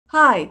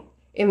Hi!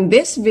 In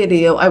this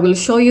video, I will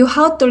show you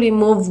how to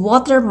remove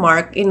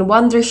watermark in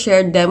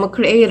Wondershare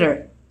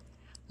DemoCreator.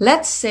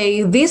 Let's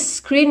say this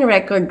screen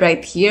record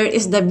right here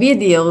is the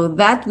video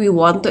that we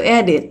want to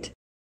edit.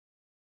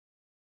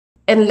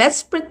 And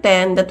let's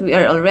pretend that we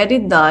are already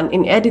done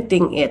in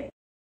editing it.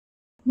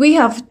 We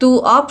have two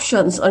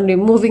options on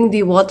removing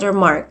the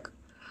watermark.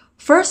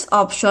 First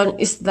option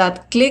is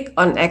that click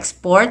on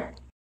Export.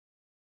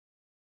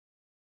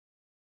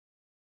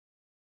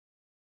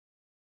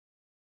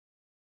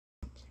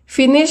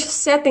 Finish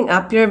setting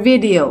up your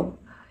video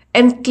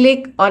and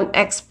click on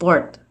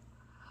Export.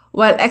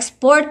 While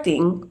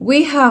exporting,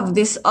 we have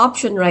this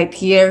option right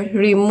here,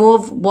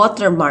 Remove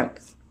Watermark.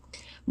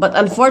 But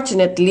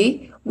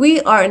unfortunately,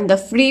 we are in the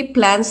free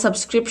plan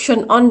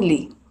subscription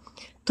only.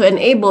 To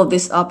enable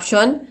this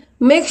option,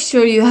 make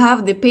sure you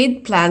have the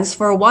paid plans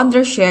for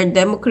Wondershare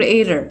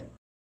DemoCreator.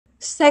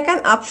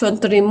 Second option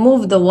to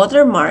remove the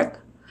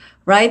watermark,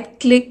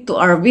 right-click to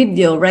our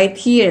video right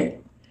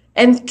here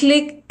and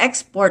click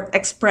Export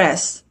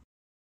Express.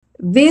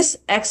 This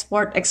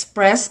Export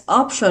Express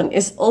option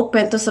is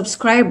open to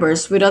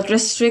subscribers without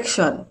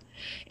restriction,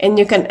 and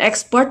you can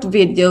export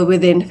video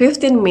within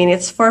 15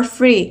 minutes for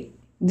free.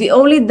 The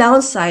only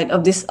downside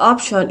of this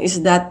option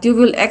is that you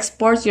will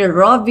export your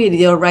raw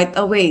video right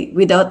away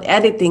without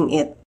editing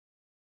it.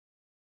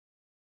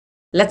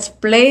 Let's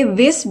play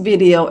this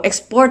video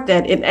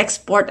exported in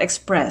Export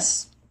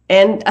Express.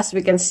 And as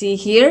we can see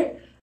here,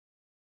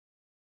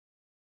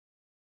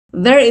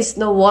 there is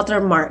no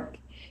watermark.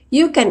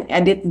 You can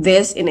edit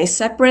this in a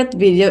separate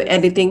video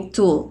editing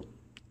tool.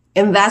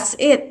 And that's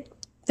it.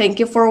 Thank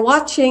you for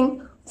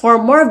watching. For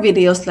more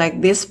videos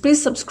like this,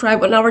 please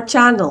subscribe on our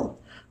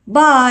channel.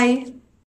 Bye!